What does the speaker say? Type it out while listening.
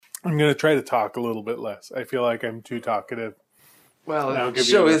I'm going to try to talk a little bit less. I feel like I'm too talkative. Well, the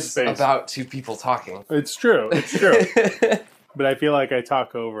show is about two people talking. It's true. It's true. But I feel like I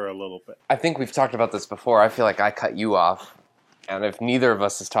talk over a little bit. I think we've talked about this before. I feel like I cut you off. And if neither of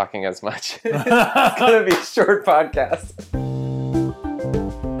us is talking as much, it's going to be a short podcast.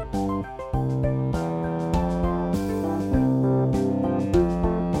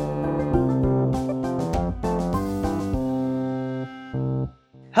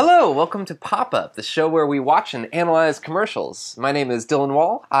 Hello, welcome to Pop-Up, the show where we watch and analyze commercials. My name is Dylan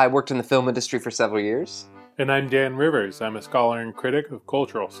Wall. I worked in the film industry for several years. And I'm Dan Rivers. I'm a scholar and critic of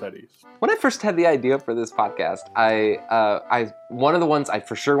cultural studies. When I first had the idea for this podcast, one of the ones I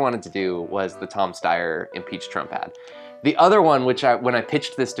for sure wanted to do was the Tom Steyer impeach Trump ad. The other one, when I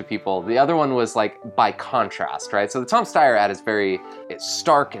pitched this to people, the other one was like by contrast, right? So the Tom Steyer ad is it's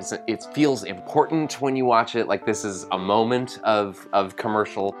stark, it feels important when you watch it, like this is a moment of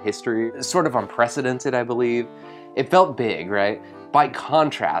commercial history. It's sort of unprecedented, I believe. It felt big, right? By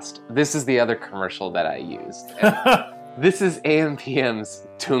contrast, this is the other commercial that I used. This is AMPM's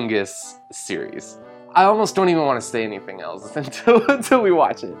Tungus series. I almost don't even want to say anything else until we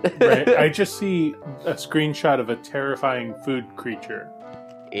watch it. Right. I just see a screenshot of a terrifying food creature.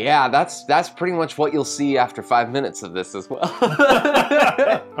 Yeah, that's pretty much what you'll see after 5 minutes of this as well.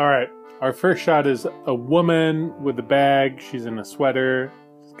 All right. Our first shot is a woman with a bag. She's in a sweater.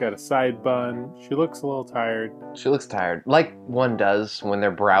 She's got a side bun. She looks a little tired. She looks tired, like one does when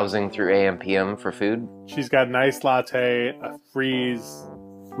they're browsing through AMPM for food. She's got an iced latte, a freeze,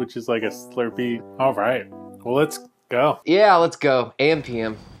 which is like a Slurpee. All right. Well, let's go. Yeah, let's go.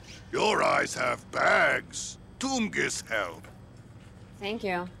 AMPM. Your eyes have bags. Tungus help. Thank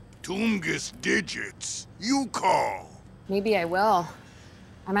you. Tungus digits. You call. Maybe I will.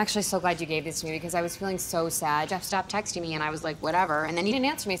 I'm actually so glad you gave this to me because I was feeling so sad. Jeff stopped texting me and I was like, whatever. And then he didn't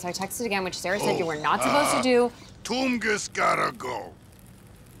answer me, so I texted again, which Sarah said you were not supposed to do. Tungus gotta go.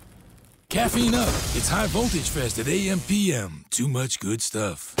 Caffeine up. It's High Voltage Fest at AMPM. Too much good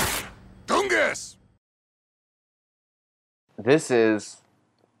stuff. Tungus! This is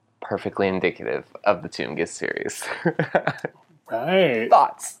perfectly indicative of the Tungus series. Right.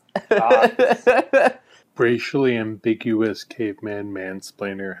 Thoughts? Racially ambiguous caveman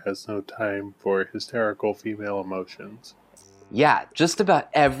mansplainer has no time for hysterical female emotions. Yeah, just about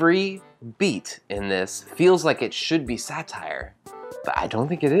every beat in this feels like it should be satire. But I don't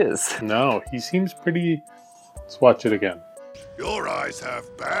think it is. No, he seems pretty... Let's watch it again. Your eyes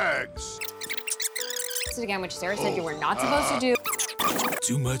have bags. Again, which Sarah said you were not supposed to do.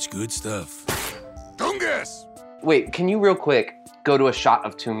 Too much good stuff. Tungus! Wait, can you real quick go to a shot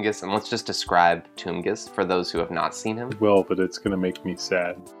of Tungus and let's just describe Tungus for those who have not seen him? Well, but it's going to make me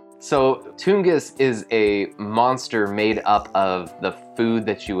sad. So Tungus is a monster made up of the food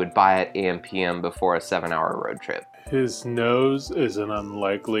that you would buy at AMPM before a 7-hour road trip. His nose is an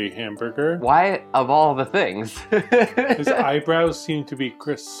unlikely hamburger. Why, of all the things? His eyebrows seem to be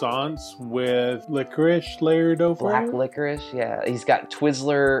croissants with licorice layered over. Black licorice, yeah. He's got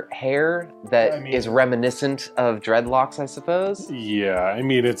Twizzler hair that is reminiscent of dreadlocks, I suppose. Yeah, I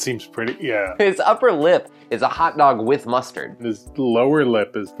mean, it seems pretty, yeah. His upper lip is a hot dog with mustard. His lower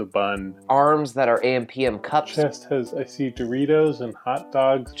lip is the bun. Arms that are AMPM cups. Chest has, I see Doritos and hot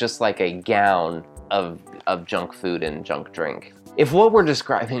dogs. Just like a gown of junk food and junk drink. If what we're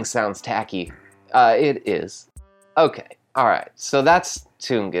describing sounds tacky, it is. Okay, all right. So that's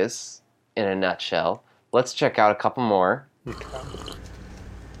Tungus in a nutshell. Let's check out a couple more.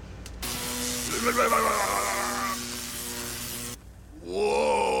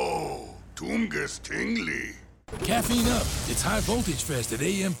 Whoa, Tungus tingly. Caffeine up. It's High Voltage Fest at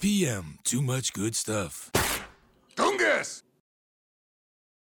AMPM. Too much good stuff. Tungus!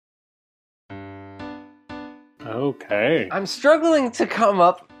 Okay. I'm struggling to come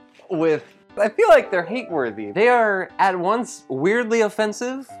up with... I feel like they're hate-worthy. They are at once weirdly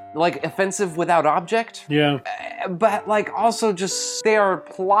offensive, like offensive without object. Yeah. But like also just, they are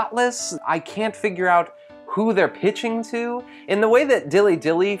plotless. I can't figure out who they're pitching to. In the way that Dilly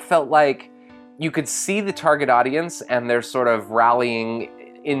Dilly felt like you could see the target audience and they're sort of rallying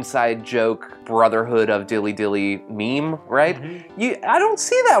inside joke brotherhood of Dilly Dilly meme, right? Mm-hmm. I don't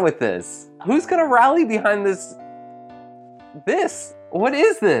see that with this. Who's gonna rally behind this? What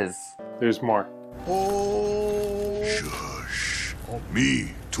is this? There's more. Oh. Shush.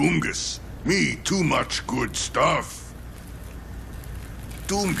 Me, Tungus. Me, too much good stuff.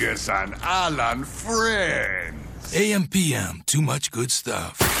 Tungus and Alan friends. AMPM. Too much good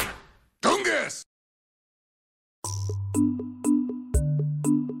stuff. Tungus!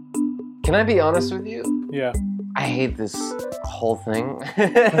 Can I be honest with you? Yeah. I I hate this whole thing.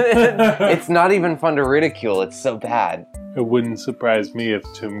 It's not even fun to ridicule. It's so bad. It wouldn't surprise me if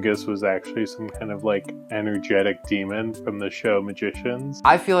Toomgus was actually some kind of like energetic demon from the show Magicians.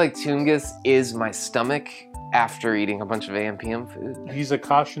 I feel like Toomgus is my stomach after eating a bunch of AMPM food. He's a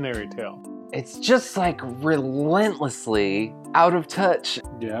cautionary tale. It's just like relentlessly out of touch.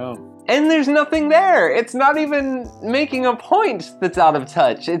 Yeah. And there's nothing there. It's not even making a point that's out of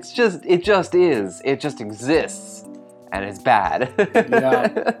touch. It just is. It just exists. And it's bad.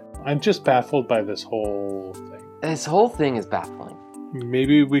 Yeah. I'm just baffled by this whole thing. This whole thing is baffling.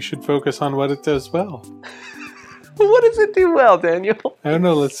 Maybe we should focus on what it does well. What does it do well, Daniel? I don't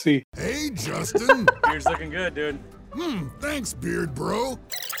know, let's see. Hey, Justin. Beard's looking good, dude. Thanks, Beard Bro.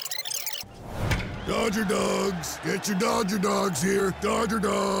 Dodger dogs. Get your Dodger dogs here. Dodger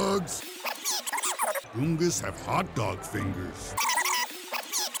dogs. Toomgus have hot dog fingers.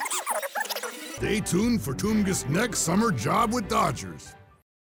 Stay tuned for Toomgus' next summer job with Dodgers.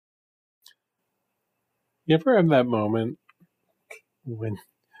 You ever have that moment when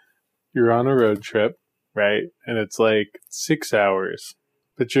you're on a road trip, right? And it's like 6 hours,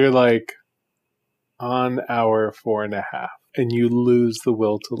 but you're like on hour 4.5 and you lose the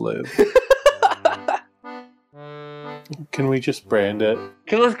will to live. Can we just brand it?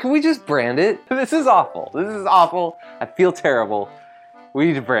 Can we just brand it? This is awful. This is awful. I feel terrible. We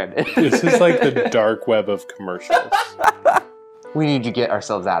need to brand it. This is like the dark web of commercials. We need to get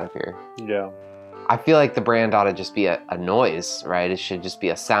ourselves out of here. Yeah. I feel like the brand ought to just be a noise, right? It should just be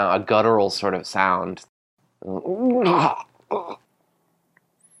a sound, a guttural sort of sound.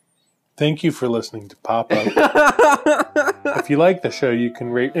 Thank you for listening to Pop Up. If you like the show, you can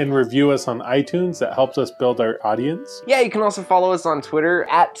rate and review us on iTunes. That helps us build our audience. Yeah, you can also follow us on Twitter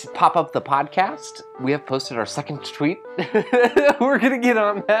at PopUpThePodcast. We have posted our second tweet. We're going to get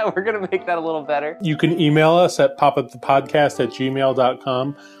on that. We're going to make that a little better. You can email us at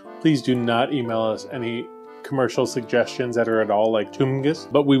popupthepodcast@gmail.com. Please do not email us any commercial suggestions that are at all like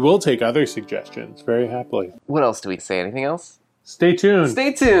Toomgus, but we will take other suggestions very happily. What else do we say? Anything else? Stay tuned.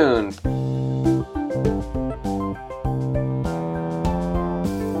 Stay tuned.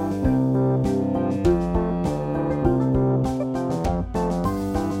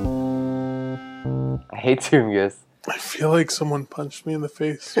 I hate Toomgus. I feel like someone punched me in the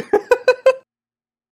face.